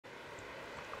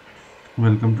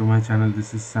Welcome to my channel.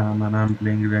 This is Sam and I'm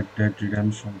playing Red Dead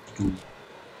Redemption 2.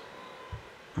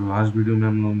 तो last video में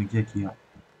हम लोगों ने क्या किया?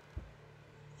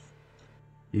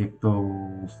 एक तो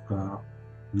उसका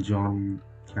जॉन,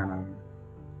 क्या नाम है,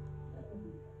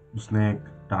 उसने एक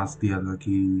टास्क दिया था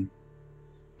कि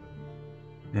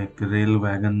एक रेल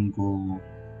वैगन को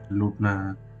लूटना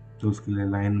है। तो उसके लिए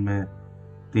लाइन में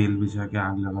तेल बिछा के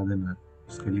आग लगा देना है।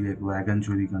 उसके लिए एक वैगन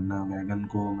चोरी करना है। वैगन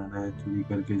को मैंने चोरी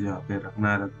करके जहाँ पे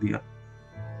रखना है रख दिया।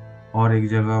 और एक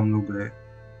जगह हम लोग गए,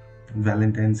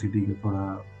 वैलेंटाइन सिटी के थोड़ा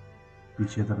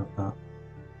पीछे तरफ था,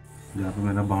 जहाँ पे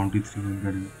मेरा बाउंटी 300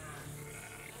 है।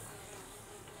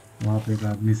 वहाँ पे एक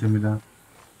आदमी से मिला।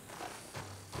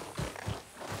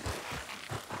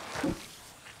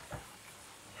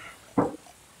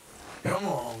 Come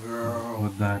on, girl. और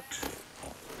दैट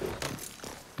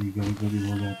कभी कभी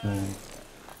हो जाता है,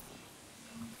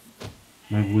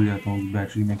 मैं भूल जाता हूँ उस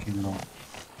बैटरी में खेल रहा हूँ।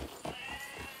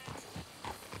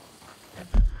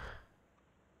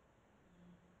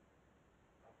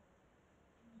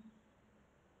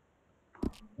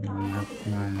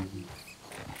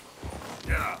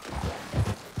 Yeah.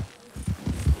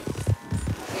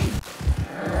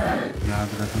 याद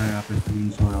रखना यहाँ पे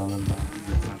 $300 रखना।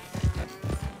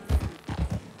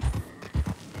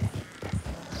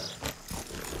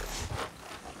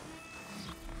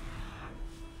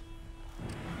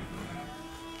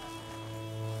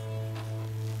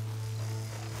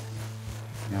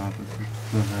 यहाँ पे कुछ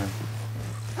तो है।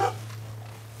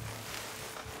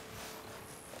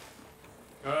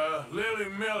 Lily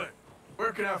Millet.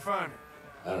 Where can I find her?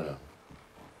 I don't know.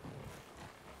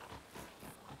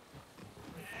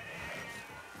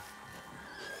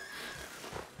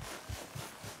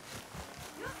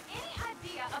 You have any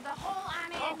idea of the hole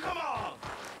I'm in? Oh, come on!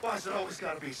 Why's it always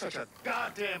gotta be such a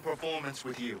goddamn performance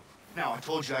with you? Now, I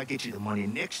told you I'd get you the money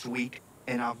next week,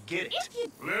 and I'll get it. If you...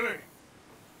 Lily.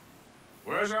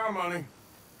 Where's our money?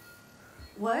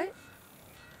 What?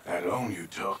 That loan you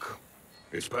took.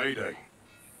 It's payday.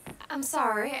 I'm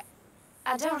sorry.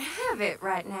 I don't have it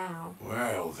right now.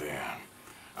 Well, then.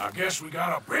 I guess we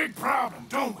got a big problem,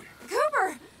 don't we?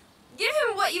 Cooper! Give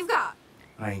him what you've got.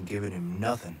 I ain't giving him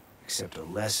nothing except a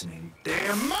lesson in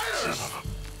Damn manners!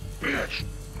 Bitch!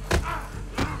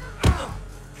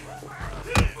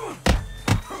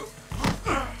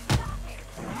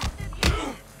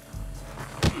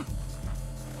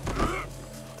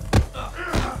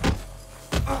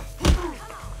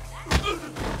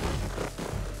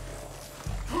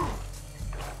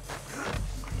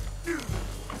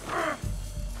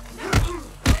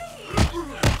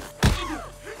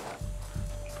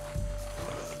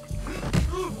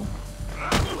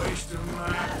 I'm wasting my...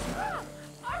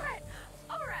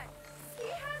 All right. He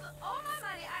has all my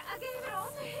money. I gave it all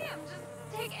to him. Just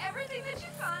take everything that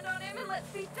you find on him and let's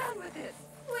be done with it.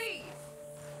 Please.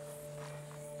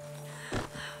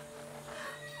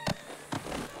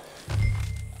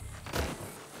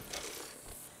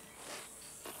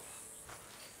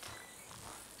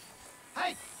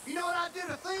 Hey, you know what I do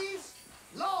to thieves?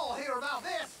 Law hear about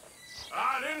this.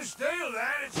 I didn't steal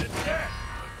that. It's a debt.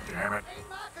 Damn it. Ain't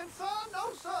my concern,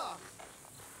 no sir.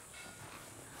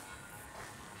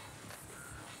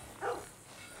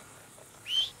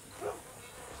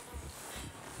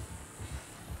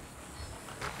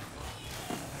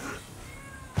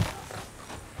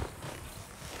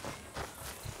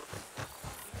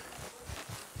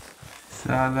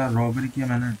 साला robbery किया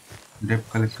मैंने, Depp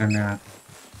collect करने आया था।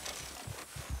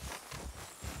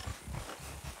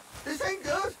 This ain't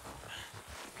good.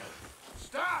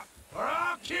 Stop, or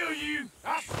I'll kill you.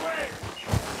 I swear.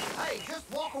 Hey, just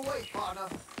walk away, partner.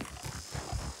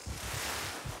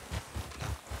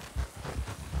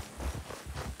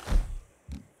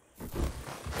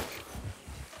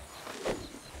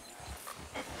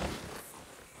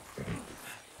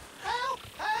 Help!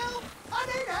 Help! I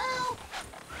need help!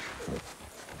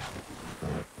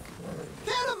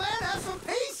 Can a man have some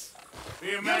peace?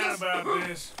 Be a man about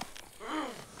this.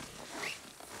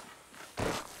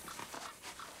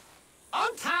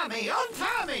 Untie me!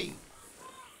 Untie me!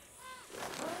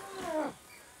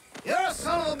 You're a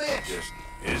son of a bitch! Just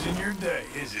isn't your day,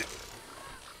 is it?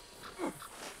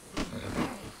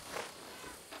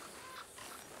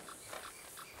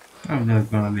 I'm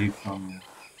just gonna leave from here.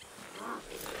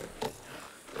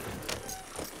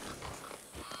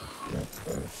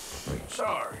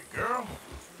 Sorry, girl.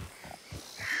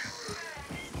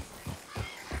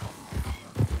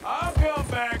 I'll come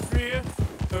back for you.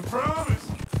 I promise.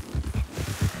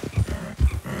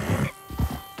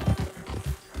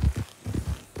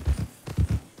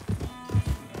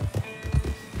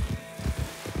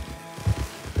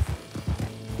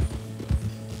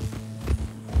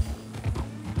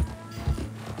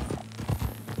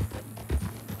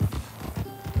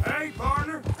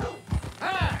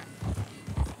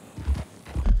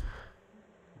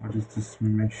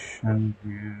 mission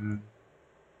here.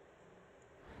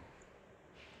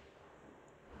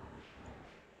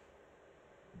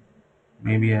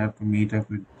 Maybe I have to meet up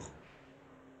with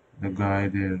the guy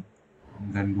there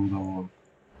and then do the work.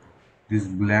 These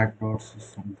black dots is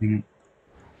something.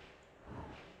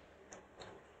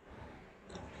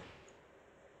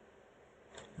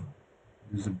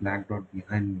 There's a black dot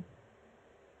behind me.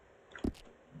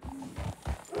 I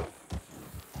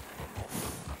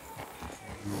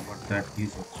don't know what that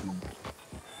is actually.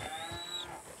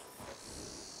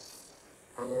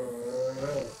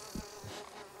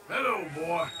 Hello,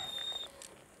 boy.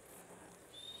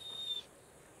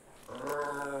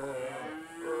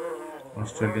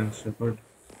 Australian Shepherd.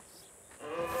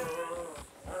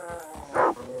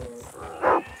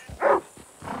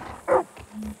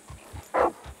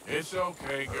 It's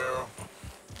okay, girl.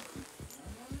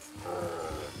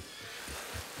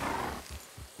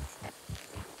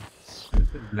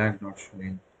 There's a black dot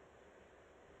showing.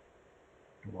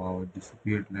 Wow, it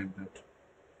disappeared like that.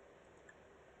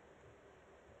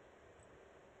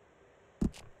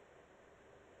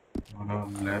 On our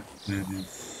left there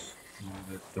is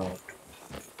another dot.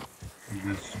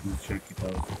 Just to check it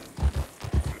out.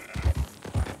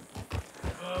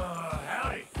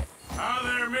 Howdy. Hi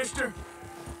there, mister.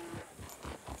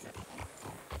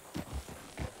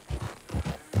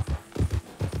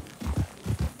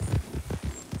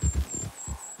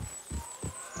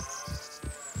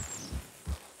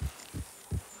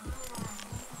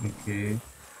 Okay,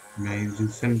 my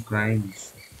recent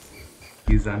crimes.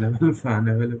 He's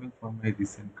unavailable for my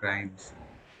recent crimes.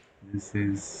 This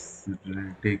is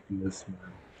ridiculous,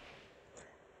 man.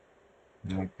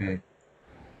 Okay, I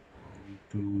need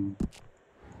to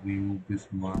remove these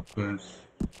markers.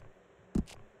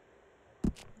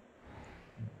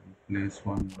 Place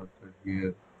one marker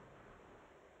here.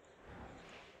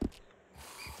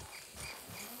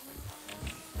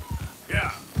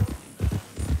 Yeah.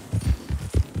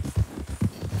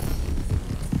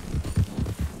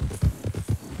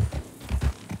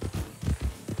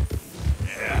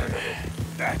 Yeah,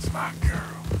 that's my girl.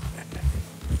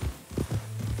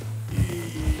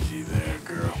 Easy there,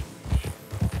 girl.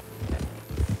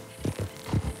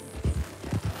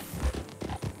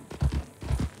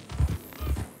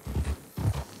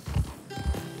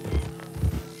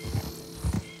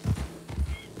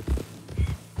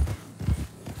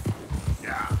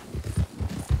 Yeah.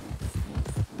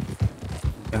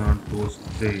 Cannot go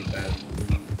straight.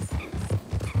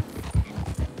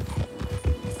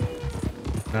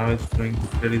 Now it's going to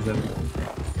study the.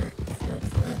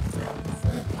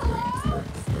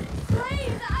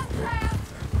 Please, I'm trapped.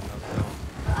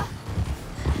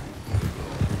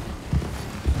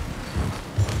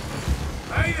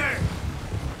 Hey there!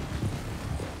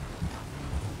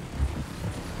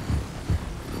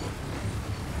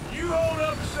 You hold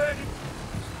up a second.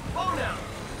 Hold down.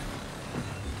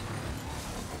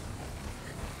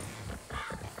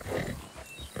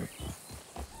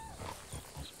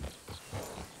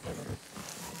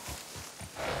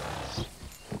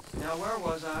 Now, where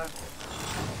was I?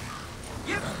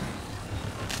 Yep.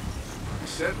 You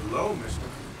said hello, mister.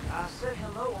 I said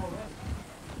hello already.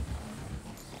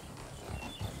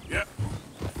 Yep.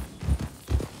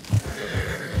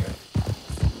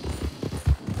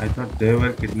 I thought they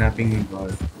were kidnapping me, girl.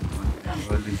 What the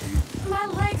hell is he? My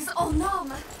leg's all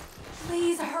numb.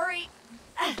 Please hurry.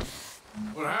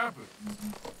 What happened?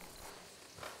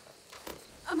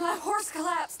 My horse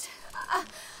collapsed.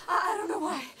 I don't know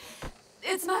why.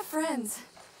 It's my friends.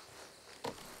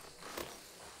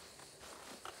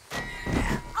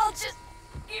 I'll just...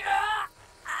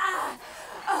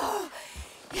 Oh,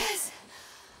 yes.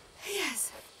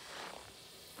 Yes.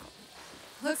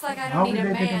 Looks like I How don't need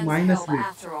did a I get a man's minus help rate?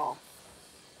 after all.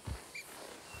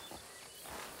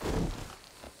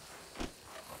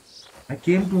 I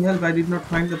came to help, I did not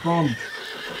find the prompt.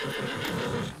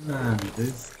 Man,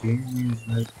 this game is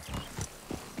like...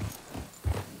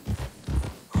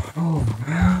 Oh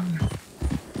man.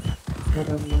 But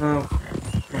I'm gonna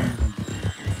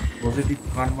positive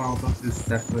karma out of this,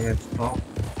 that way I stop.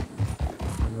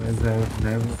 Otherwise I would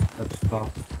never have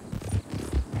stopped.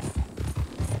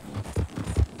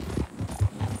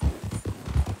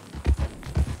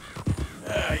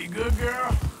 You good,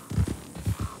 girl?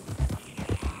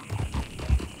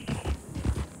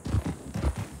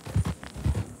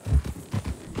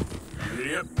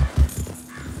 Yep.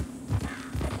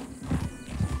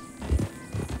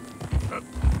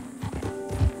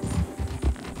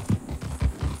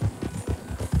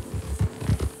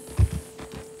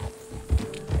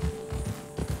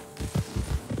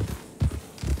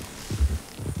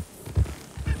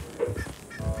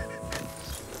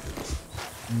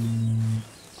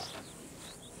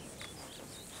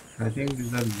 I think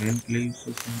these are mint leaves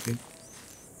or something.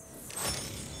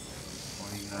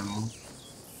 Oregano.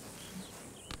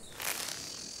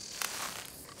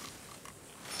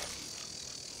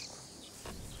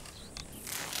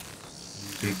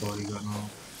 I'll take oregano.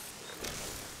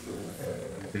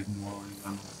 I'll take more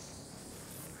oregano.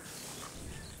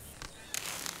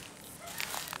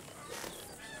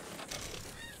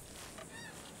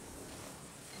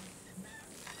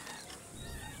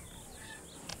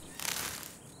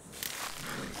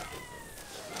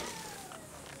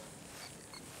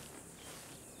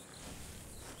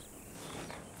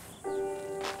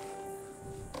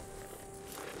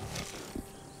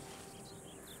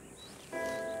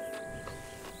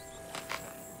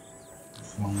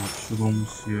 Some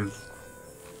mushrooms here.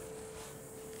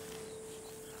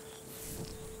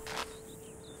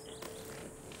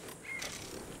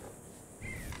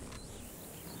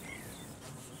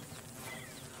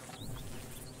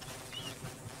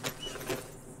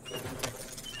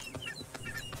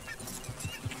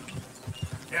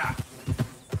 Yeah.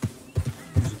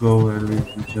 Let's go where we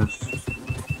just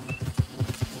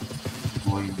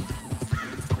going.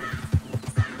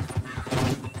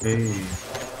 Hey,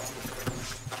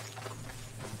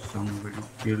 somebody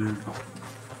killed.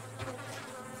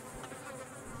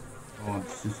 Oh,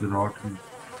 this is rotten.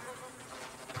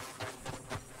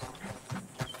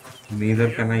 Neither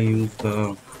can I use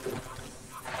the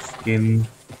skin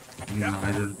in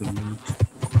either the meat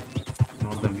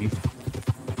nor the meat.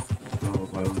 So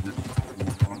I will just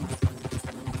move on.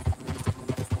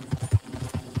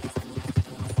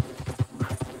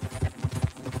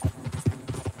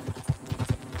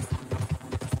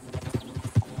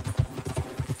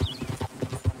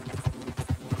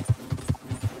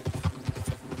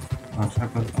 आशा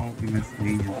करता हूँ कि मैं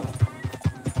सही हूँ.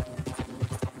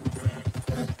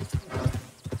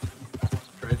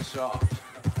 Tread soft.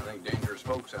 I think dangerous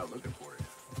folks out looking for you.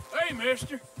 Hey,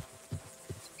 mister.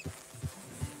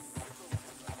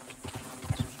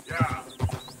 Yeah.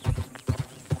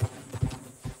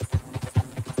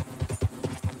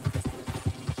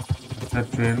 अच्छा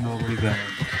train हो गई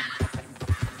गायब.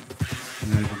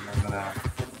 मेरे को लग रहा है.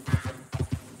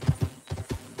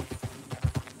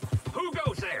 Who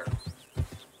goes there?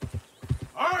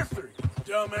 Arthur, you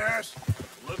dumbass.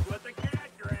 Look what the cat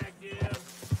dragged in.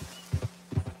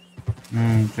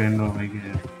 Train हो गई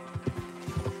है.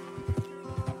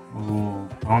 वो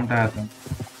काउंट आया था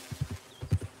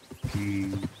कि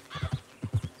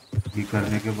ये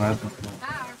करने के बाद मतलब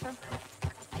Hi, Arthur.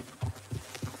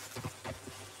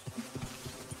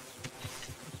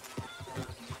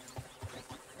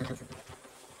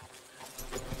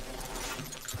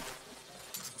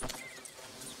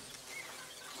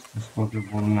 इसको भी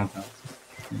बोलना था.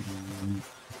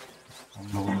 हम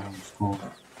लोगों ने उसको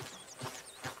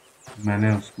मैंने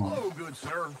उसको Hello, good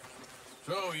sir.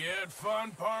 So, you had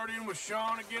fun partying with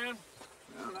Sean again?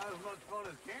 Well, not as much fun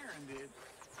as Karen did.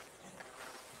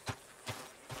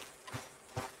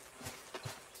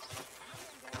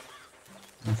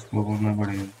 उसको बोलना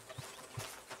पड़ेगा.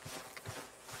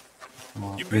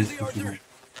 You प्लीज busy, कुछ Arthur?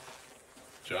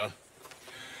 Sean?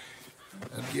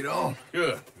 Let's get on.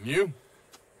 Good. And you?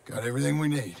 Got everything we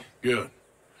need. Good.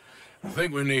 I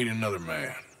think we need another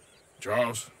man.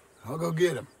 Charles? I'll go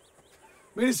get him.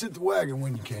 Meet us at the wagon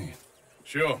when you can.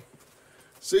 Sure.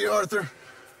 See, Arthur?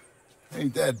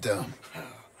 Ain't that dumb.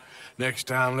 Next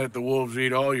time, let the wolves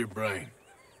eat all your brain.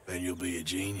 Then you'll be a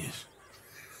genius.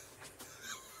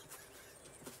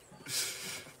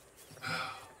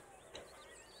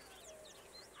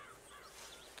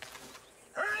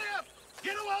 Hurry up!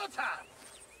 Get a wall time!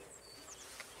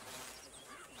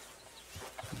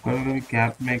 कभी कभी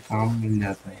cap में काम मिल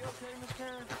जाता है.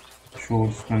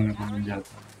 Shores करने को मिल जाता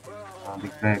है. हाँ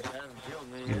दिख रहा है.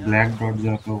 ये ब्लैक डॉट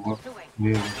जाता होगा.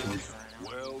 वे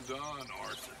Well done,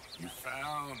 Arthur. You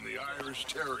found the Irish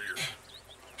Terrier.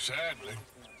 Sadly,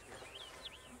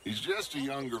 he's just a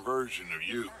younger version of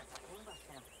you.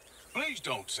 Please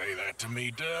don't say that to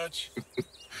me, Dutch.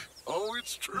 Oh,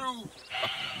 it's true.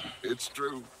 It's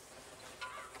true.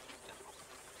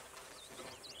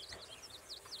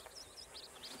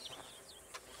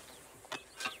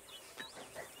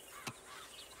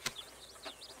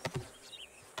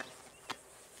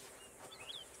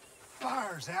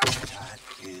 Fire's appetite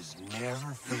is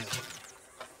never filled.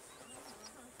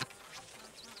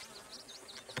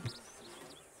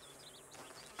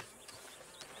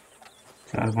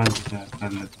 चार पांच विचार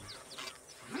कर लेते हैं.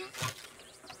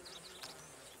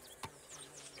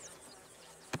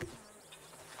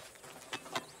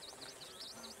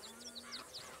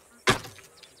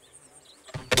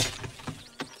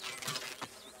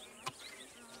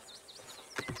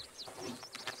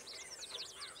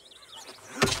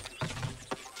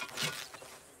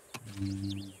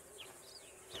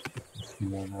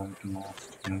 ज़्यादा at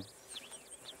last here.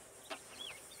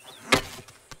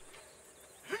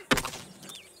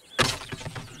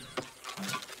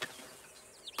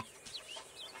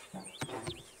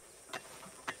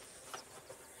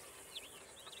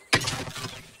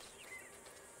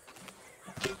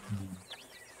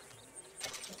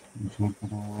 इसको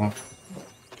तो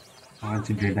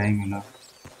 5 data ही मिला.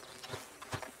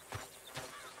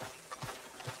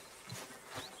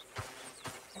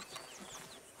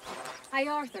 Hey,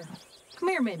 Arthur, come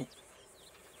here a minute.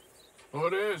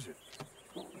 What is it?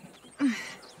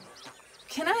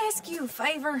 Can I ask you a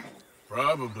favor?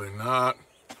 Probably not.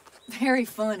 Very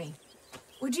funny.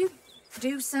 Would you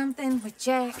do something with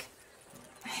Jack?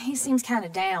 He seems kind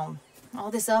of down. All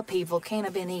this upheaval can't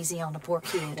have been easy on the poor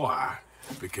kid. Why?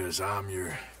 Because I'm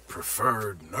your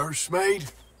preferred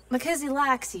nursemaid? Because he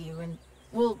likes you, and,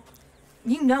 well,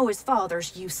 you know his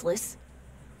father's useless.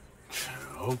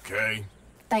 Okay.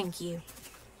 Thank you.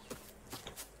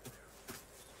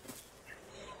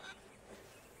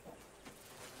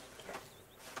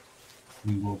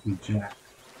 We go to Jack.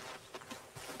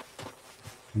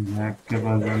 Jack के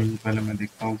पास जाने से पहले मैं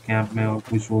देखता हूँ camp में और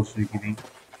कुछ हो कि नहीं.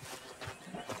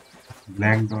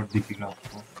 ब्लैक डॉट दिखेगा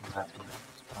आपको.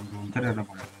 हम ढूंढते रहना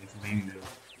पड़ेगा, इसे नहीं मिलेगा.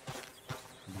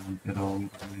 ढूंढते रहोगे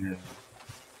तो मिल जाएगा.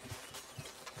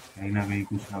 कहीं ना कहीं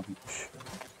कुछ ना कुछ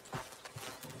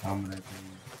काम रहते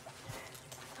हैं.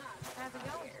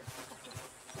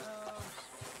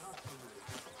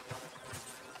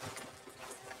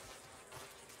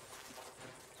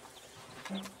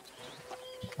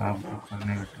 काम तो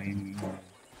करने का टाइम नहीं है.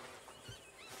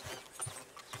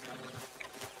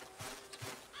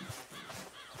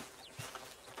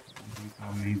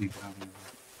 काम नहीं दिख रहा मुझे.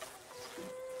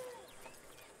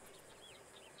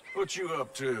 What you up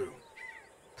to?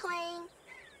 Playing,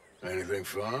 Anything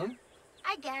fun?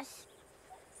 I guess.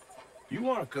 You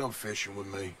want to come fishing with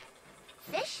me?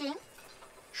 Fishing?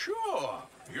 Sure.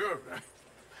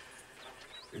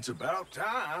 It's about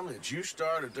time that you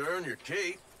started to earn your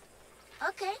keep.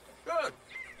 Okay, Good.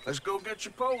 Let's go get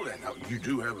your pole then. Now, you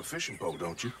do have a fishing pole,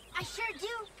 don't you? I sure do.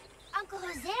 Uncle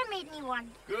Jose made me one.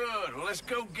 Good. Well, let's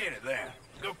go get it then.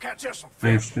 Go catch us some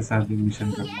मैं fish. इसके साथ भी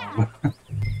mission करना होगा.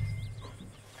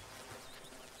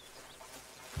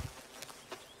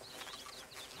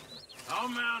 I'll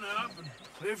mount up and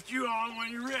lift you on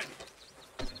when you're ready.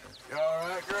 You all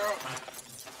right, girl?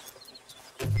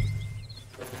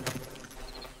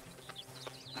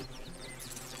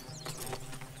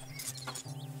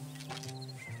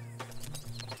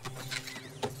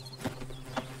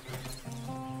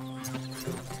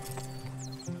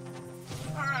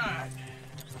 All right.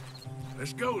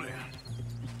 Let's go then.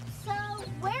 So,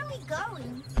 where are we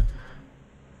going?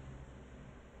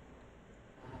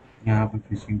 यहाँ पे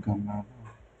fishing करना होगा.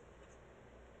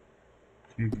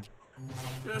 ठीक है.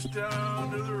 Just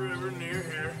down to the river near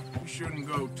here. You shouldn't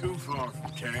go too far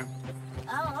from camp.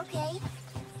 Oh, okay.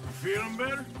 You feeling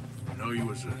better? I know you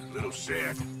was a little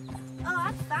sick. Oh,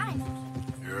 I'm fine.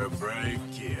 You're a brave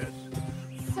kid.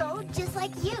 So, just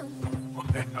like you. Well,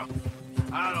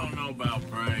 I don't know about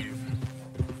brave.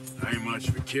 I ain't much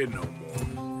of a kid no more.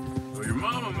 Well, your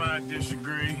mama might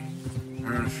disagree.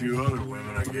 Her and a few other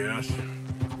women, I guess.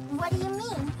 What do you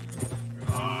mean?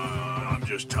 I'm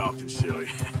just talking silly.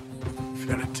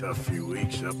 Been a tough few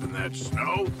weeks up in that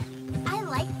snow. I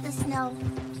like the snow.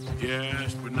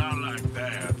 Yes, but not like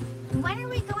that. When are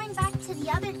we going back to the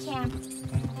other camp?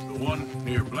 The one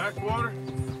near Blackwater?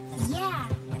 Yeah.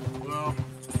 Well,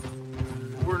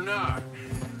 we're not.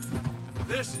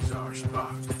 This is our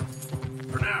spot.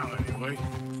 For now, anyway.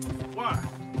 Why?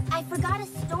 I forgot a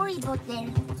storybook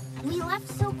there. We left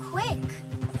so quick.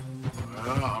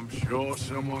 Well, I'm sure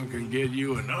someone can get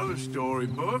you another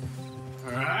storybook.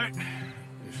 All right.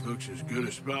 This looks as good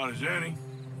a spot as any.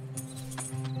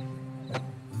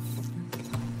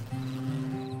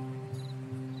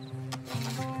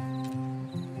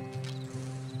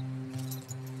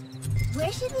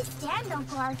 Where should we stand,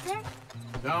 Uncle Arthur?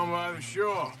 Down by the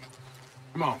shore.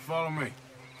 Come on, follow me.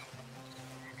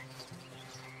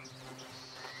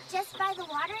 Just by the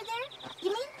water there, you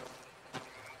mean?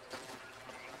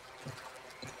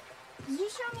 You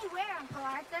show me where, Uncle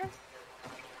Arthur.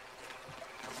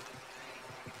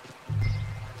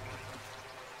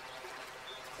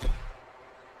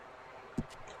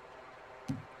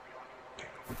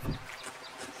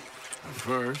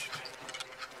 First,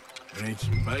 I need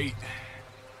some bait.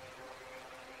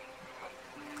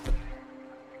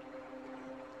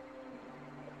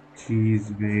 Cheese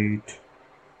bait.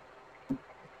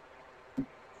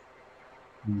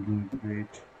 Good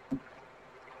bait.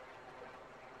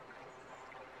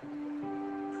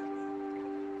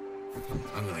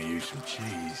 I'm gonna use some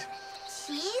cheese.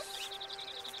 Cheese?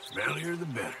 Smellier the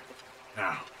better.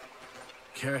 Now,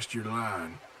 cast your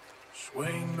line.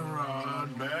 Swing the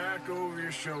rod back over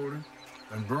your shoulder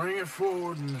and bring it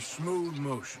forward in a smooth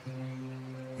motion.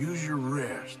 Use your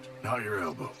wrist, not your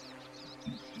elbow.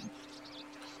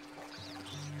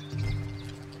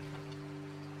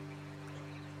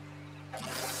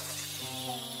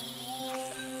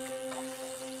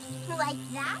 Like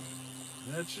that?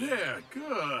 That's it.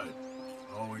 Good.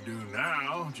 All we do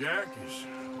now, Jack, is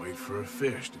wait for a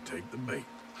fish to take the bait.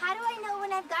 How do I know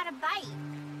when I've got a bite?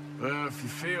 Well, if you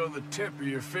feel the tip of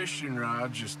your fishing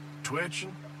rod just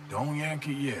twitching, don't yank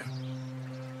it yet.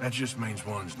 That just means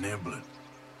one's nibbling.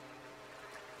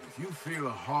 If you feel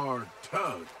a hard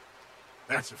tug,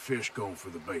 that's a fish going for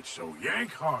the bait, so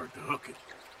yank hard to hook it.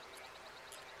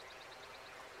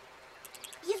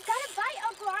 You've got a bite,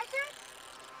 Uncle Arthur?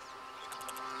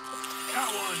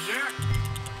 Got one, Jack.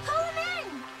 Pull him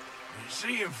in! You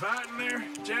see him fighting there,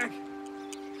 Jack?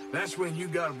 That's when you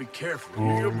gotta be careful.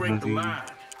 Oh, You'll break the bloody. line.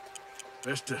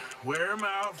 Best to wear him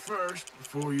out first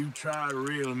before you try to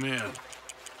reel him in.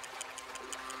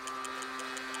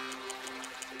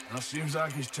 Well, seems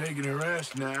like he's taking a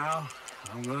rest now.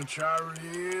 I'm gonna try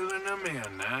reeling him in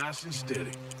nice and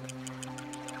steady.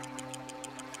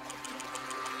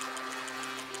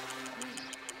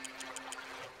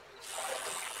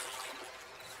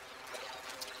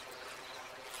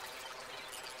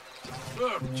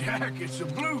 Look, Jack, it's a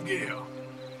bluegill.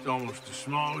 It's almost as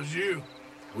small as you.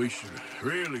 We should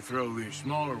really throw these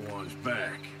smaller ones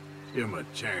back. Give them a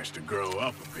chance to grow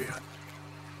up a bit.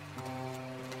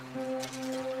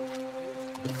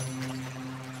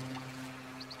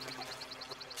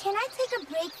 Can I take a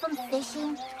break from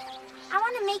fishing? I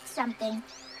want to make something.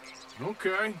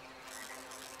 Okay.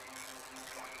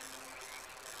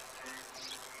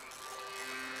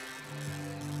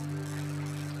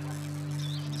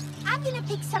 I'm gonna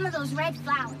pick some of those red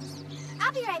flowers.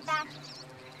 I'll be right back.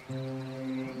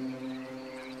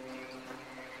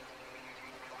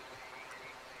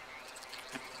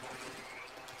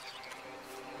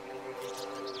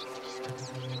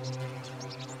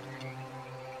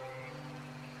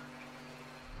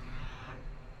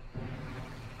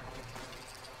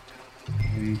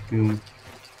 Thank you.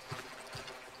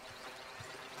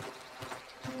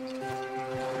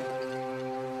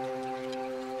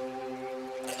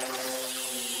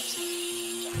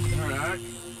 All right.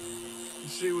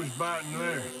 Let's see what's biting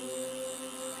there.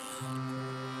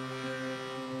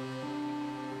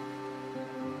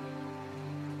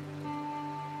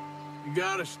 You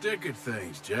gotta stick at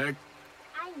things, Jack.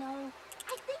 I know.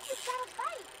 I think you've got a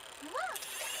bite. Look.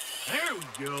 There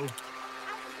we go.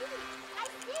 I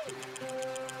see.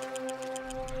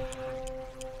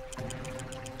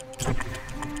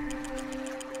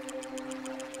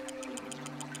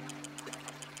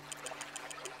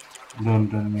 Don't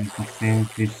tell me it's the same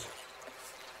fish.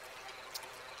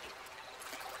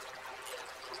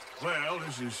 Well,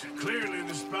 this is clearly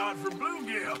the spot for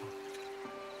bluegill.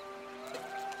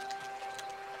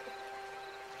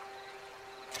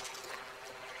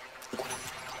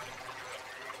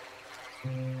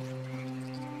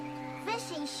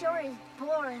 Fishing sure is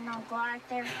boring, Uncle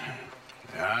Arthur.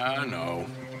 I know.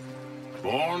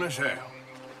 Boring as hell.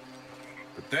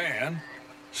 But then,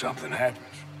 something happens.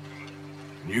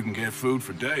 And you can get food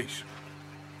for days,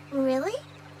 Really?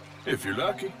 if you're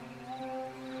lucky.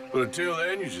 But until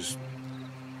then, you just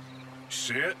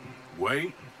sit,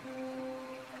 wait,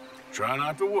 try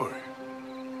not to worry.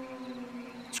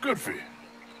 It's good for you,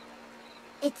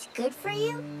 It's good for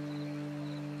you?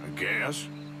 I guess.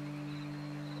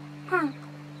 Huh.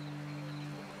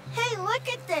 Hey, look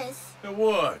at this. And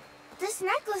what? This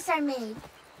necklace I made.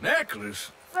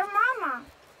 Necklace? For Mama.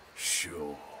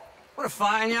 Sure. What a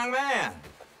fine young man.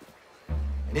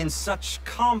 And in such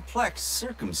complex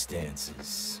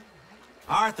circumstances.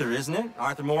 Arthur, isn't it?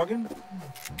 Arthur Morgan?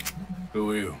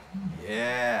 Who are you?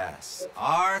 Yes,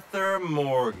 Arthur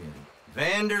Morgan.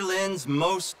 Vanderlyn's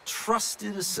most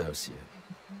trusted associate.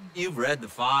 You've read the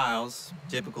files.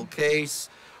 Typical case.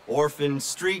 Orphan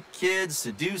street kid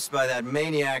seduced by that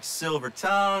maniac's silver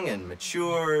tongue and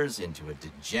matures into a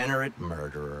degenerate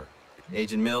murderer.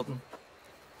 Agent Milton?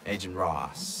 Agent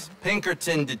Ross.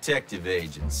 Pinkerton Detective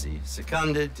Agency,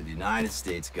 seconded to the United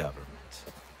States government.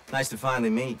 Nice to finally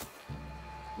meet.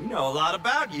 We know a lot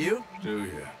about you. Do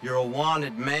you? You're a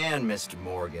wanted man, Mr.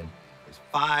 Morgan. There's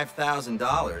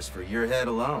 $5,000 for your head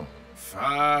alone.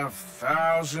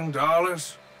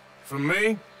 $5,000? For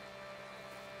me?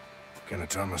 Can I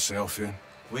turn myself in?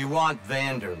 We want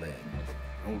Vanderlyn.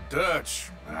 Old Dutch.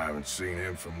 I haven't seen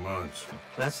him for months.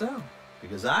 That's so.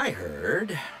 Because I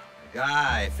heard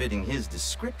Guy fitting his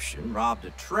description robbed a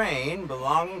train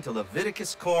belonging to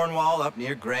Leviticus Cornwall up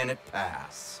near Granite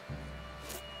Pass.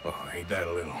 Oh, ain't that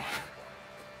a little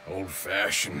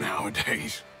old-fashioned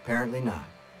nowadays? Apparently not.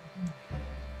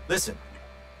 Listen.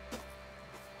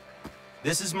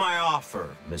 This is my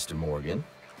offer, Mr. Morgan.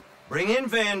 Bring in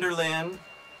Vanderlyn,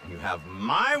 and you have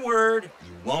my word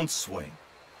you won't swing.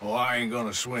 Oh, I ain't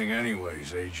gonna swing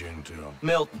anyways, Agent,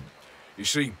 Milton. You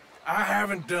see, I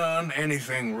haven't done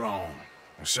anything wrong,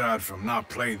 aside from not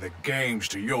playing the games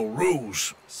to your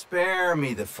rules. Spare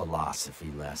me the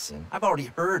philosophy lesson. I've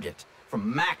already heard it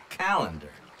from Mac Callender.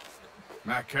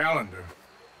 Mac Callender?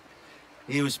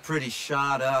 He was pretty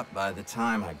shot up by the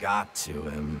time I got to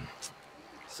him.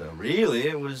 So really,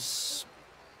 it was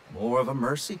more of a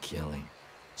mercy killing.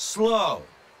 Slow,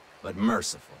 but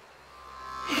merciful.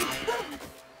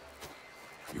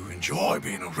 You enjoy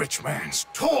being a rich man's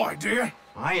toy, dear?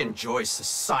 I enjoy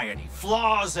society,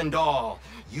 flaws and all.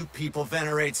 You people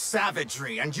venerate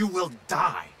savagery, and you will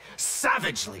die.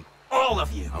 Savagely, all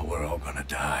of you. Oh, we're all gonna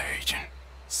die, Agent.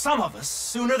 Some of us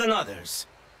sooner than others.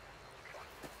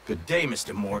 Good day,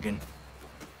 Mr. Morgan.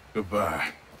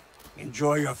 Goodbye.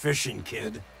 Enjoy your fishing,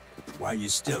 kid, while you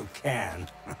still can.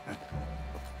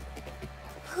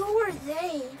 Who were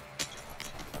they?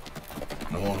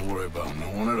 No one to worry about, no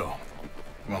one at all.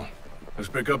 Come on, let's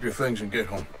pick up your things and get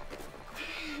home.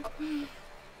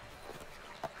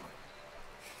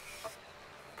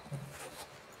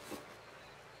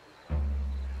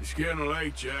 It's getting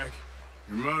late, Jack.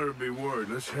 Your mother'll be worried.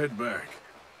 Let's head back.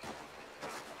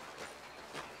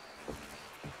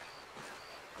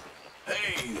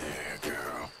 Hey there,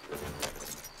 girl.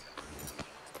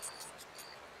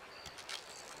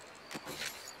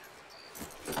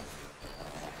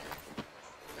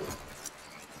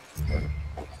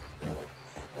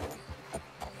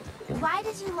 Why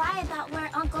did you lie about where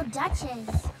Uncle Dutch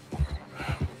is?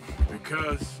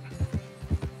 Because,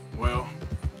 well,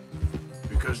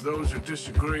 because those are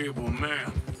disagreeable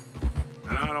men,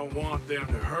 and I don't want them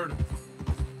to hurt them.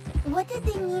 What did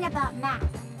they mean about Mac?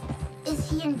 Is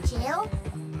he in jail?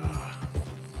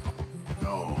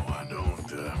 No, I don't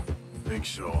think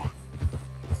so.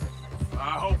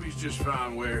 I hope he's just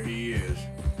fine where he is.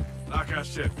 Like I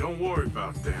said, don't worry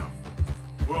about them.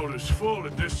 The world is full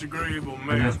of disagreeable I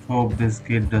men. just hope this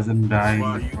kid doesn't die That's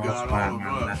why in the you got crossfire, all of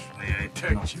man. us That's to why I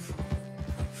protect you from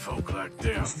folk like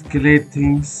them. escalate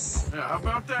things. Yeah, how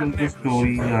about that Simple necklace?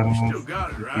 story, You armor, still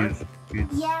got it, right?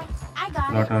 kids. Yeah, I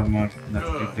got Lot it. armor, that's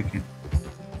Good. the kid.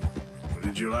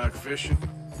 Did you like fishing?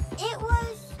 It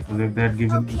was So if that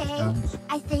gives him a okay, chance.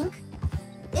 I think.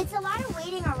 It's a lot of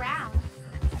waiting around.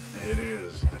 It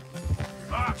is.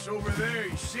 Box over there,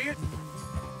 you see it?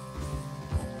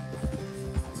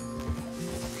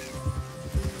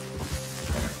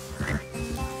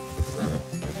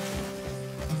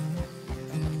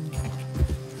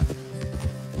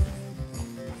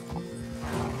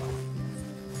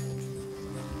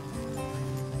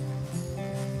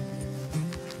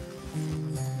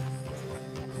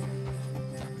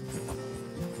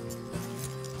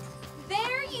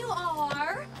 There you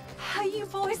are. How you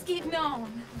boys getting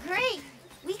on? Great!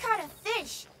 We caught a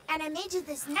fish, and I made you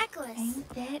this necklace. Ain't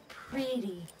that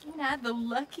pretty? Ain't I the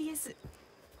luckiest?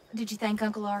 Did you thank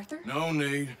Uncle Arthur? No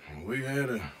need. We had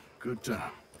a good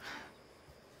time.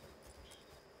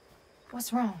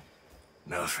 What's wrong?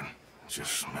 Nothing.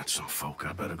 Just met some folk.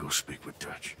 I better go speak with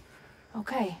Dutch.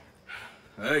 Okay.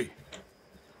 Hey,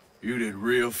 you did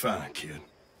real fine, kid.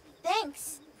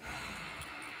 Thanks.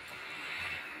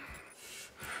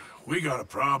 We got a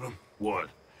problem. What?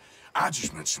 I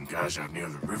just met some guys out near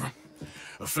the river.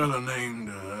 A fella named,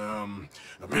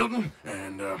 Milton,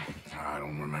 and, I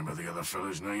don't remember the other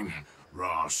fella's name.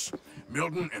 Ross.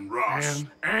 Milton and Ross.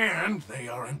 And they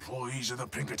are employees of the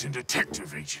Pinkerton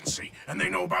Detective Agency. And they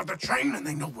know about the train, and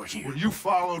they know we're here. Well, you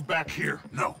followed back here.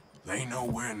 No, they know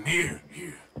we're near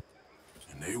here.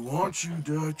 And they want you,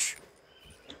 Dutch.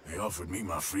 They offered me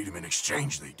my freedom in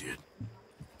exchange, they did.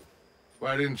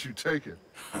 Why didn't you take it?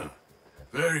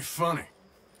 Very funny.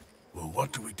 Well,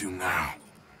 what do we do now?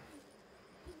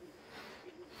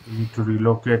 We need to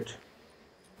relocate.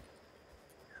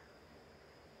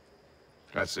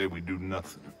 I say we do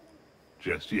nothing.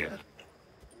 Just yet.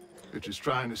 They're just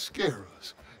trying to scare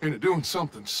us into doing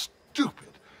something stupid.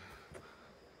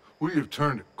 We have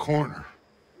turned a corner.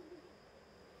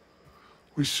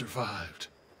 We survived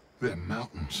them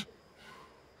mountains.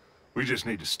 We just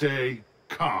need to stay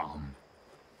calm.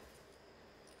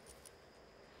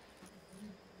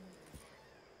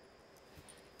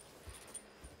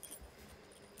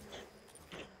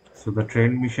 So the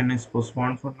train mission is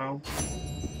postponed for now.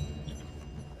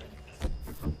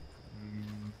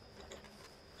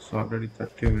 It's already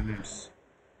 30 minutes.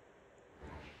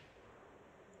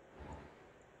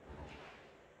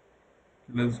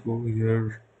 Let's go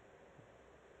here.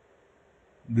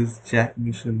 This Jack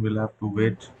mission will have to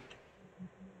wait.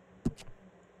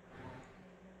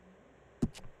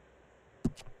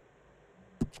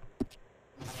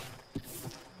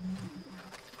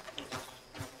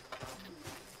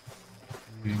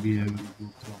 Maybe I will go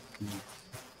talk to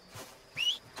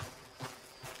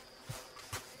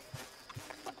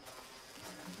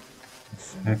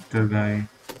this Hector guy.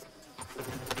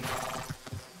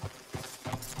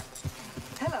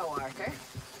 Hello, Arthur.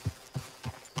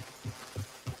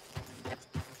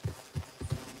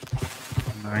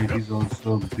 Night is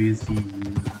also busy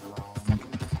around.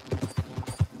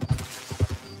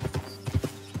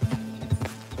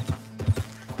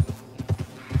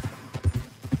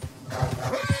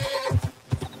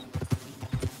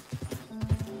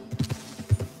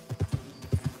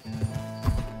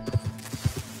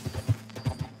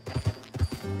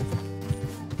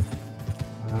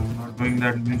 I'm not doing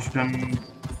that mission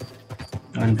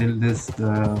until this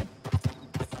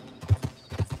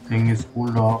thing is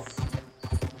pulled off.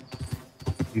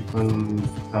 People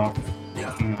stop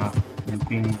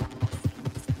looking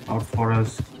out for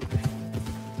us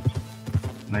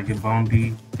like a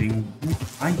bounty thing.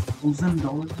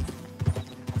 $5,000.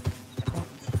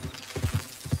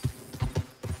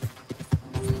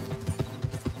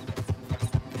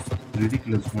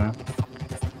 Ridiculous, man.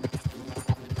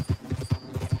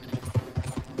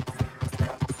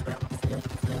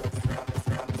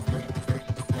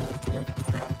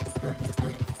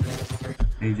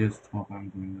 I just hope I'm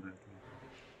doing the right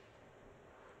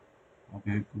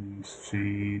way. Okay, going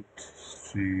straight.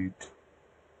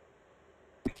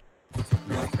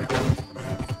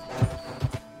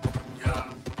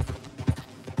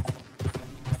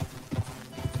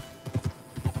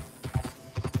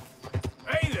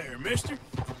 Hey there, mister.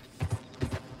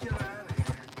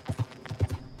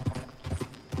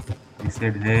 He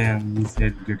said hey and he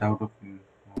said get out of here.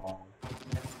 Wow.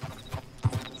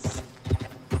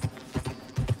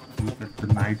 Look at the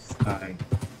night sky.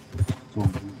 So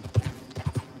beautiful.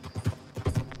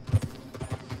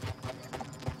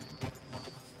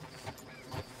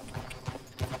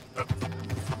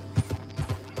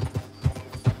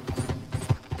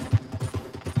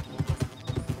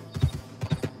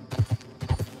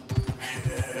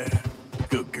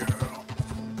 Good girl.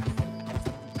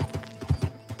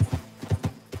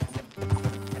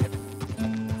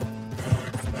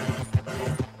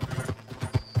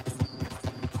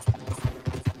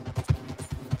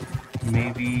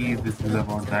 Maybe this is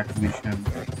about that mission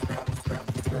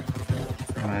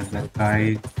where that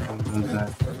guy told us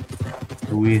that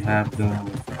do we have the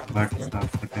guts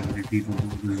or capability to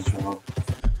do this job,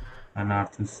 and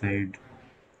Arthur said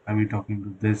are we talking to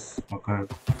this fucker?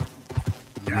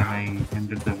 And then I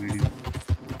ended the video.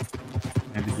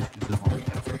 Maybe this is about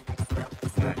that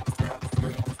guy.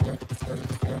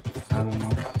 I don't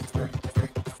know.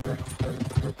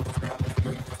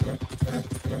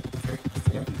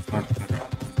 It's perfect.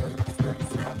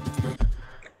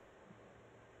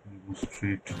 Go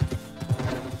straight.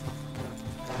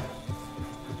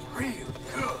 Real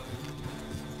good.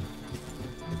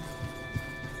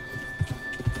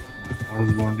 My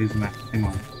horse bond is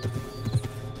maximum.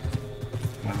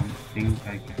 I don't think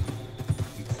I can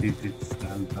exceed its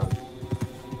health or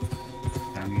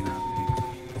stamina.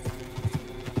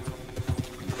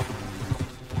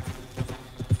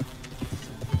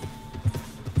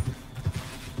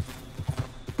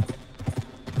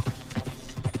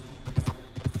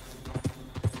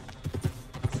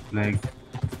 It's like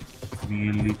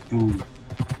nearly 2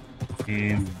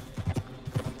 AM.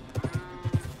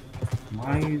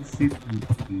 Why is it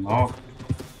locked?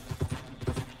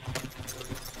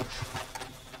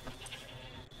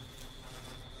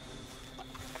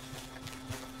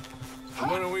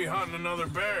 When are we hunting another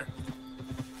bear?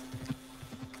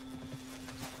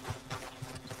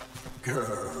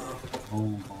 Girl.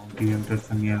 Oh, bounty hunters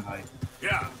are nearby.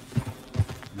 Yeah.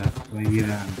 That's why he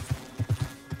ran.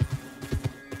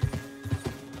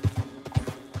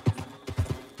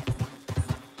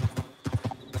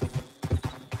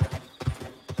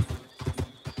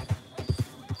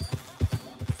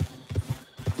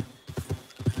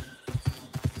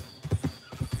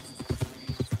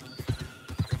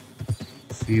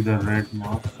 See the red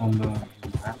marks on the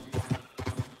map?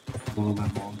 Those are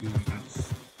bounty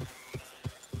hunters.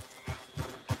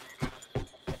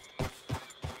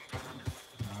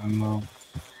 And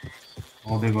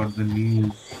oh, they got the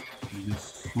news. They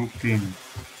just swooped in.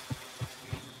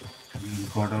 We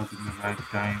got out in the right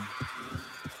time.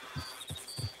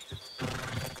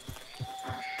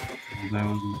 As I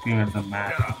was looking at the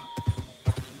map.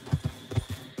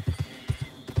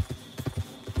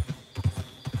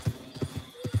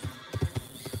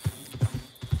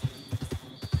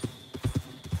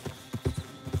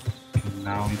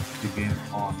 Now it's the game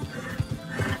on.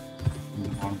 The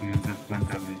mountain just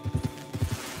went away.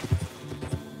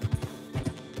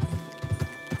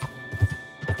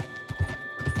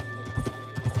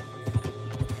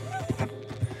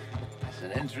 That's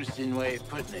an interesting way of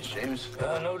putting it, Seamus.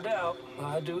 No doubt.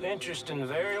 I do interesting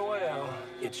very well.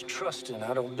 It's trusting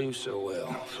I don't do so well.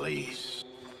 Oh, please.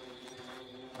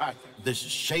 Arthur, this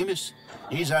is Seamus.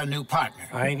 He's our new partner.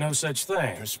 I ain't no such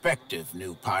thing. Prospective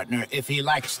new partner, if he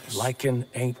likes us. Liking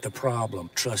ain't the problem.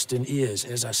 Trusting is.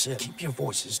 As I said, keep your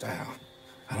voices down.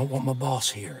 I don't want my boss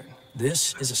hearing.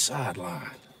 This is a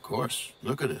sideline. Of course.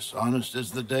 Look at us. Honest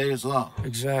as the day is long.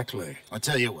 Exactly. I'll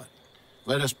tell you what.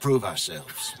 Let us prove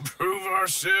ourselves. Prove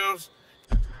ourselves?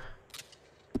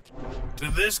 To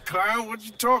this clown? What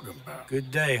you talking about? Good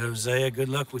day, Hosea. Good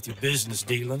luck with your business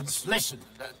dealings. Listen,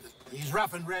 he's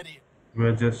rough and ready.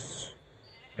 We're just...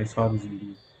 I saw this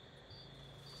video.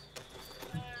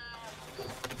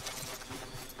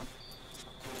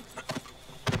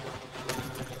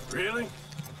 Really?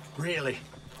 Really.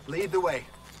 Lead the way.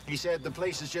 He said the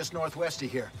place is just northwest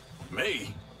of here.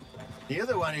 Me? You're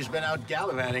the one who's been out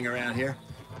gallivanting around here.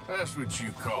 That's what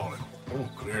you call it. Oh,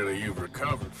 clearly you've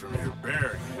recovered from your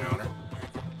bear encounter.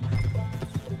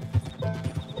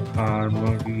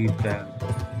 Can't read that.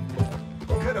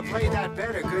 Could have played that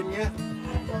better, couldn't you?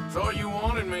 Thought you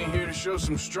wanted me here to show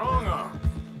some strong arm.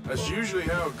 That's usually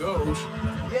how it goes.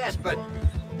 Yes, but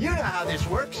you know how this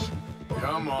works.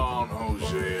 Come on,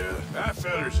 Hosea. That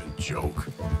feller's a joke.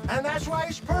 And that's why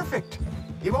he's perfect.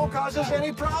 He won't cause us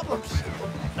any problems.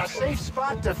 A safe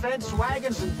spot to fence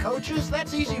wagons and coaches,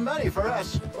 that's easy money for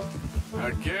us.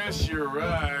 I guess you're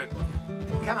right.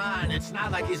 Come on, it's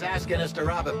not like he's asking us to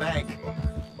rob a bank.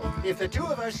 If the two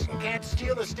of us can't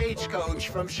steal a stagecoach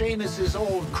from Seamus's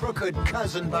old crooked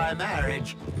cousin by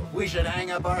marriage, we should hang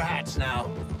up our hats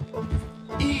now.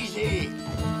 Easy.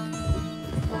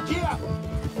 Yeah.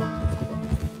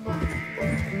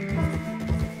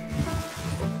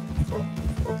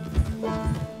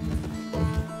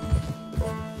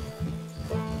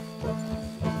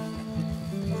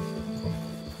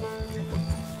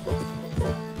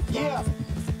 Yeah.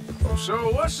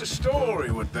 So what's the story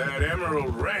with that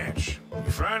Emerald Ranch?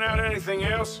 You find out anything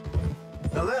else?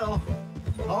 A little.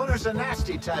 Owner's a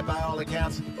nasty type by all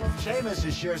accounts. Seamus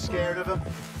is sure scared of him.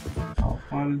 How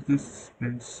far is this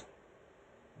space?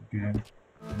 Okay.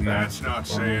 That's not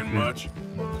saying much.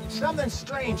 Something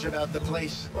strange about the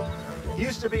place.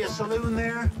 Used to be a saloon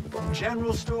there,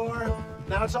 general store.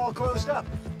 Now it's all closed up,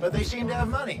 but they seem to have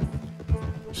money.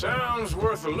 Sounds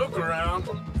worth a look around.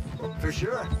 For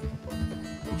sure.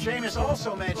 Seamus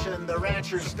also mentioned the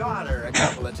rancher's daughter a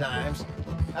couple of times.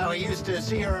 How he used to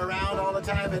see her around all the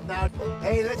time, but now...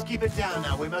 Hey, let's keep it down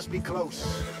now. We must be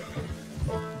close.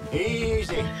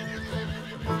 Easy.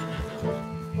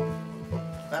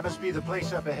 That must be the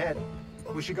place up ahead.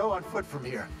 We should go on foot from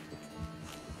here.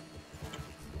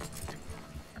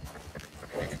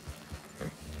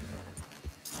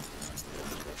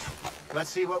 Let's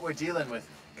see what we're dealing with.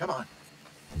 Come on.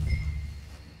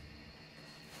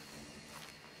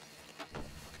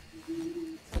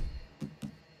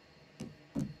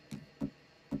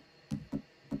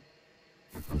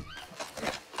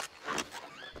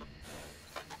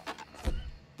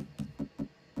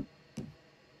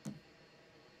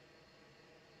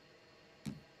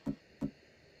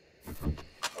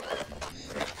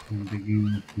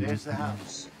 There's the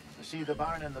house. I see the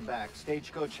barn in the back.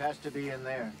 Stagecoach has to be in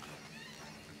there.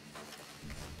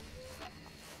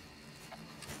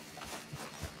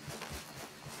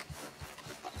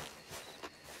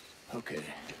 Okay,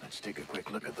 let's take a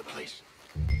quick look at the place.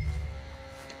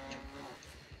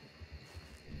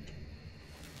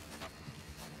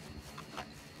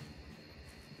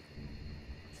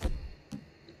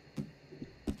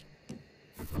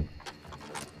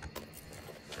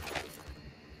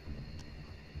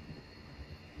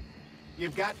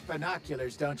 You've got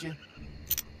binoculars, don't you?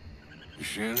 You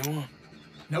see anyone?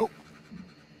 Nope.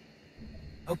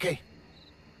 Okay.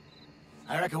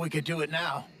 I reckon we could do it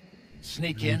now.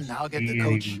 Sneak in, I'll get the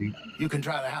coach. You can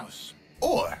try the house.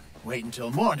 Or wait until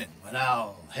morning when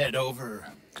I'll head over,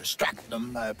 distract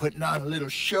them by putting on a little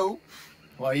show,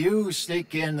 while you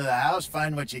sneak into the house,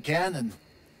 find what you can, and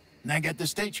then get the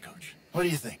stagecoach. What do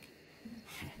you think?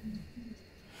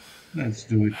 Let's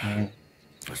do it now.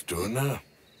 Let's do it now.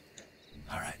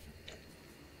 All right.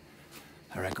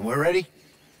 I reckon we're ready.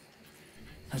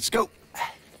 Let's go.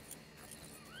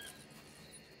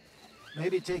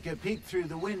 Maybe take a peek through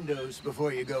the windows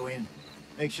before you go in.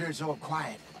 Make sure it's all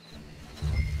quiet.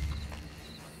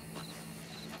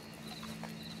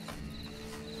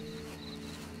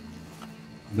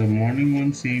 The morning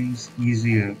one seems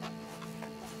easier.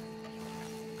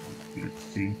 Let's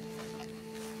see.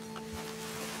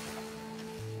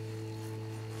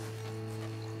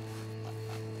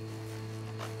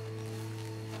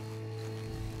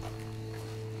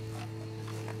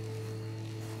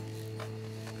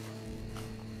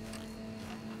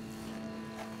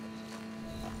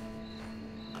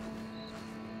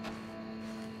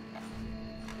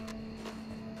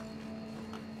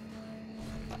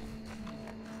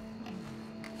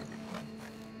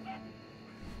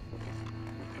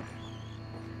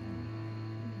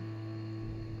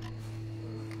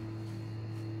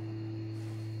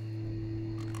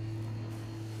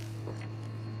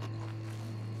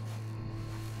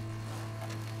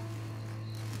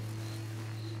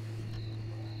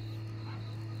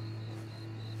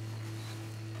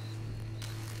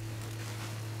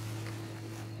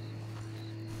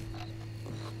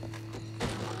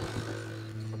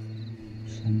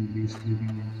 Somebody's living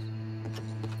in.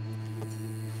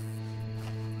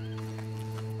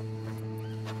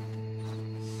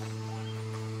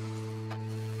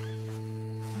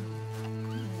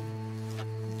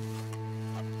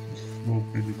 Hope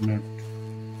I did not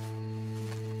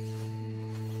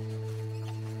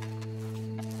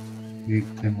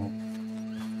wake them up.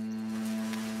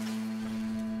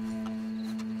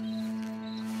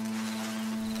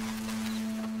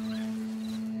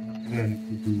 What do I have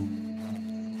to do?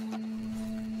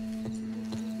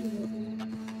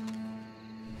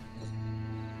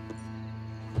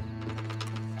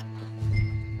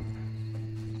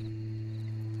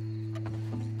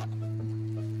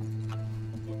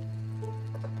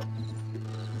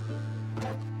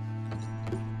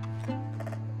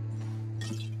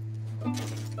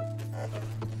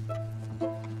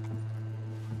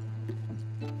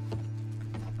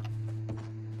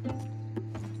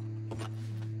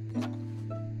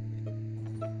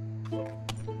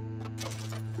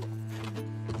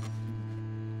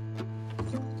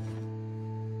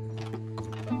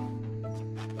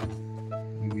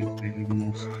 I have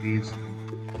no space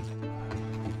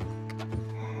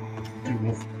to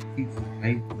go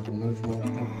 $55 worth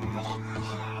of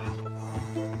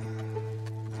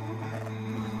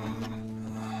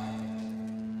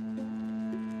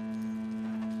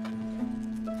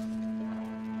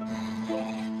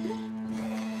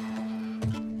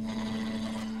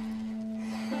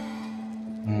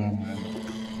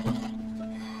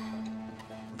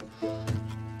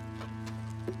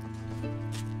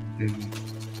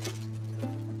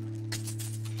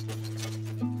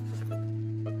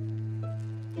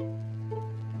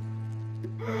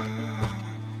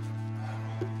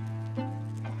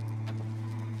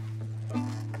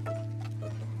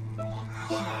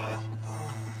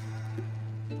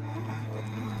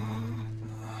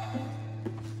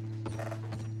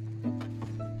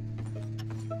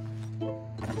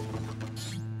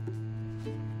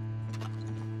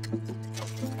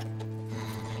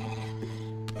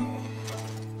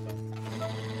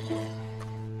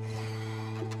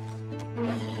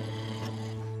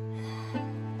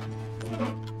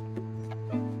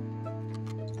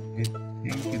I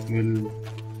think it will.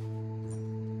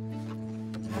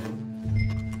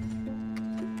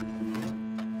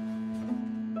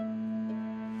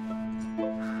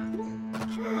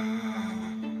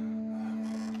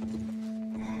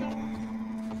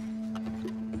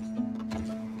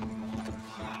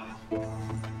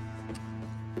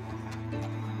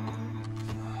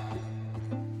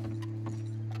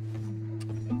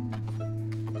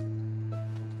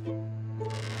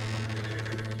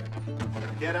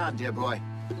 Get on, dear boy.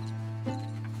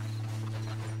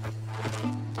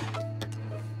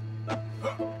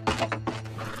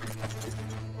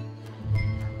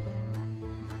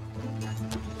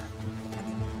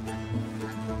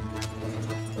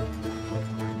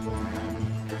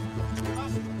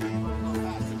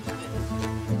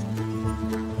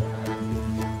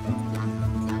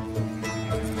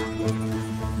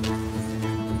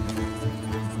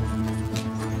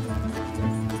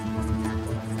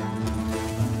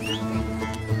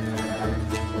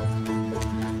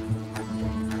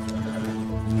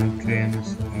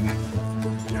 Trains coming.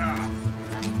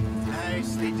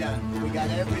 Nicely done. We got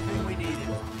everything we needed.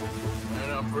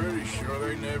 And I'm pretty sure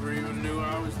they never even knew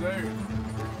I was there.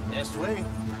 Best way.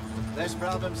 Less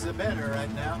problems the better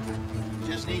right now.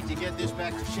 Just need to get this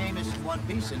back to Seamus in one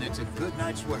piece and it's a good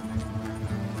night's work.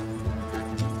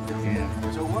 Yeah.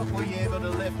 So what were you able to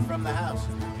lift from the house?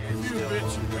 A few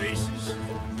bits and pieces.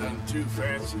 Nothing too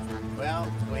fancy.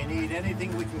 Well, we need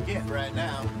anything we can get right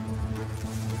now.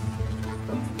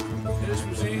 This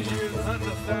was easier than hunting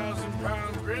a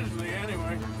 1,000-pound grizzly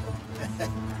anyway.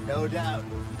 No doubt.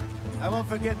 I won't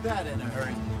forget that in a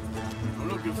hurry. I'm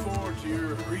looking forward to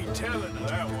your retelling of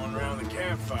that one around the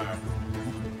campfire.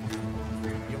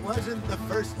 It wasn't the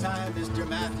first time Mr.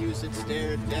 Matthews had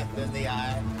stared death in the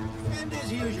eye. And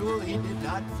as usual, he did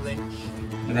not flinch.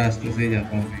 रास्ते से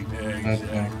जाता हूँ भाई।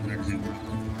 Exactly.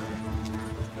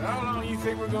 How long you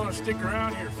think we're gonna stick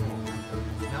around here for?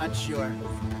 Not sure.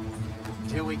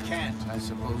 Till we can't, I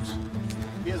suppose.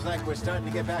 Feels like we're starting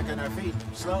to get back on our feet,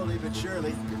 slowly but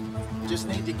surely. Just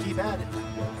need to keep at it.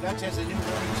 Dutch has a new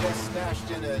money chest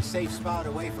stashed in a safe spot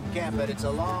away from camp, but it's a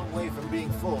long way from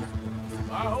being full.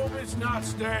 I hope it's not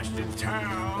stashed in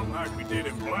town like we did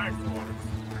in Blackwater.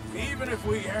 Even if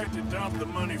we had to dump the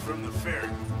money from the ferry,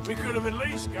 we could have at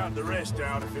least got the rest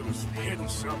out if it was hidden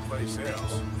someplace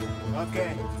else.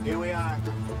 Okay, here we are.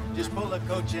 Just pull the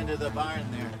coach into the barn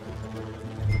there.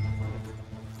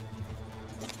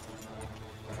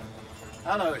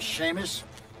 Hello, Seamus.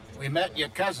 We met your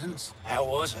cousins. How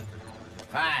was it?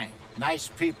 Fine. Nice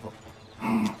people.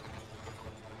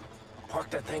 Park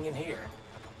that thing in here.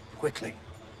 Quickly.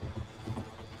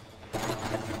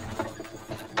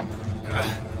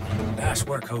 Nice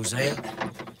work, Hosea.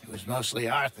 It was mostly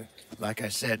Arthur. Like I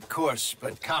said, coarse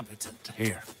but competent.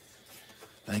 Here.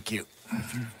 Thank you.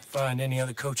 If you find any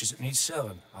other coaches that need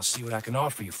selling, I'll see what I can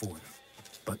offer you for them.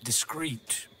 But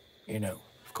discreet, you know.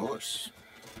 Of course.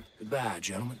 Goodbye,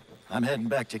 gentlemen. I'm heading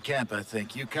back to camp, I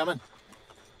think. You coming?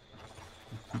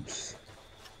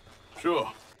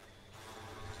 Sure.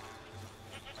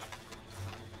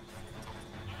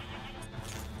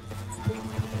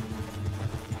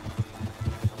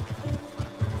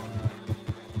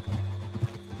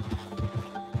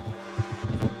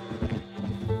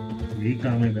 यही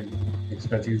काम है भाई।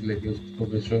 Extra चीज लेके उसको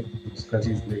बेचो, extra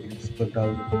चीज लेके इस पर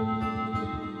डाल दो।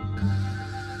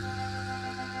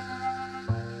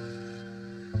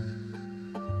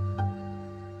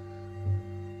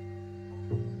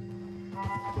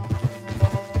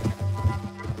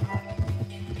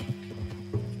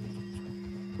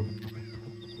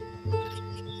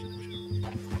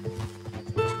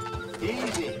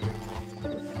 Easy.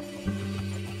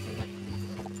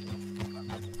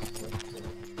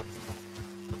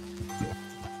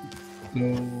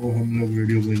 तो हम लोग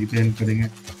वीडियो को यहीं पे एंड करेंगे।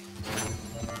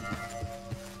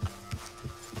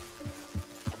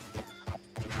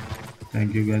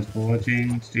 Thank you guys for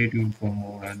watching. Stay tuned for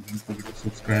more and don't forget to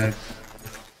subscribe.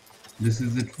 This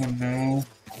is it for now.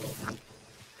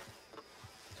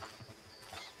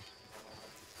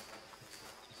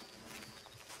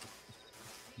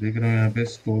 देख रहे हो यहाँ पे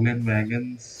stolen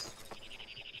wagons.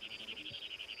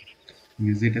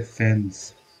 Visit a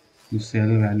fence to sell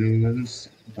valuables,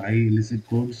 buy illicit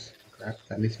goods, craft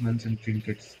talismans and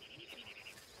trinkets.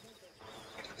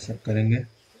 सब करेंगे।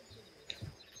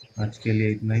 आज के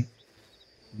लिए इतना ही।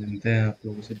 मिलते हैं आप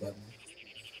लोगों से बाद में।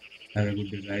 Have a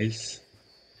good day guys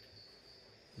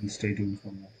and stay tuned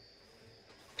for more.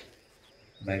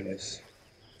 Bye guys.